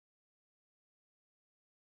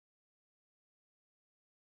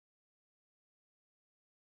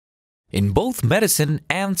In both medicine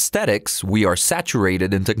and aesthetics, we are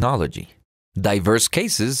saturated in technology. Diverse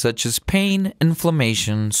cases such as pain,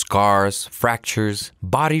 inflammation, scars, fractures,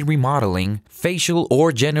 body remodeling, facial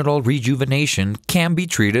or genital rejuvenation can be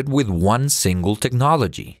treated with one single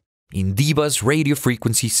technology, Indiba's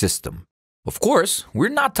radiofrequency system. Of course, we're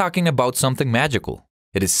not talking about something magical.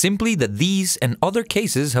 It is simply that these and other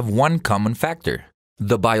cases have one common factor: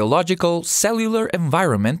 the biological, cellular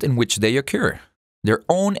environment in which they occur, their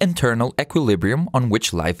own internal equilibrium on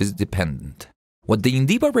which life is dependent. What the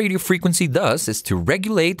Indiba radiofrequency does is to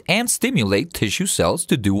regulate and stimulate tissue cells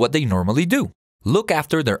to do what they normally do, look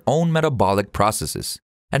after their own metabolic processes,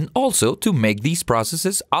 and also to make these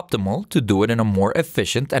processes optimal to do it in a more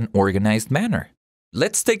efficient and organized manner.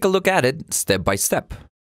 Let's take a look at it step by step.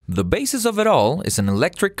 The basis of it all is an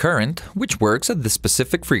electric current which works at the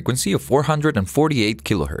specific frequency of 448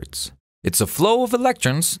 kHz. It's a flow of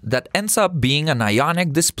electrons that ends up being an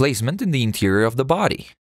ionic displacement in the interior of the body.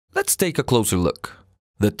 Let's take a closer look.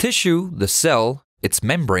 The tissue, the cell, its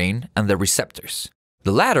membrane, and the receptors.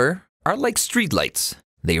 The latter are like streetlights.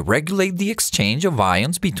 They regulate the exchange of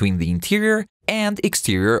ions between the interior and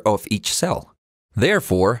exterior of each cell.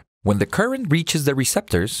 Therefore, when the current reaches the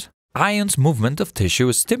receptors, ions movement of tissue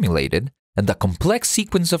is stimulated, and the complex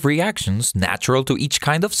sequence of reactions natural to each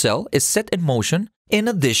kind of cell is set in motion in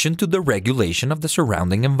addition to the regulation of the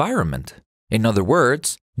surrounding environment. In other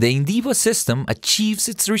words, the Indiba system achieves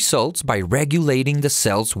its results by regulating the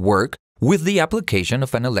cell's work with the application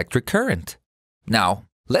of an electric current. Now,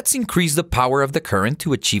 let's increase the power of the current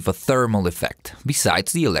to achieve a thermal effect,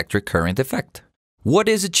 besides the electric current effect. What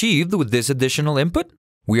is achieved with this additional input?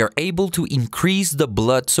 We are able to increase the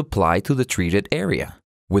blood supply to the treated area.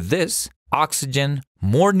 With this, oxygen,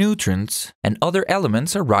 more nutrients, and other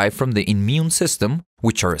elements arrive from the immune system,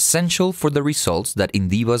 which are essential for the results that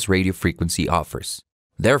Indiba's radiofrequency offers.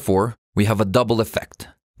 Therefore, we have a double effect: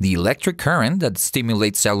 the electric current that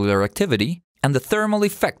stimulates cellular activity, and the thermal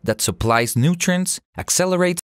effect that supplies nutrients, accelerates